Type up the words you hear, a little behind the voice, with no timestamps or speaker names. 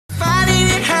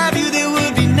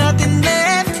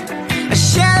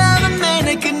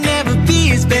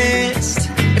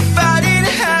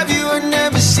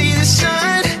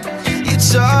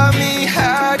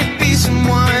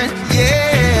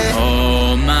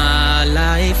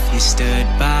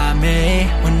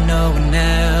when no one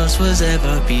else was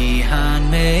ever behind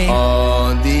me.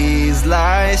 All these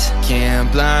lies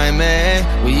can't blind me.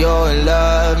 With your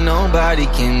love, nobody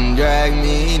can drag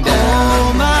me down.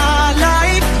 All my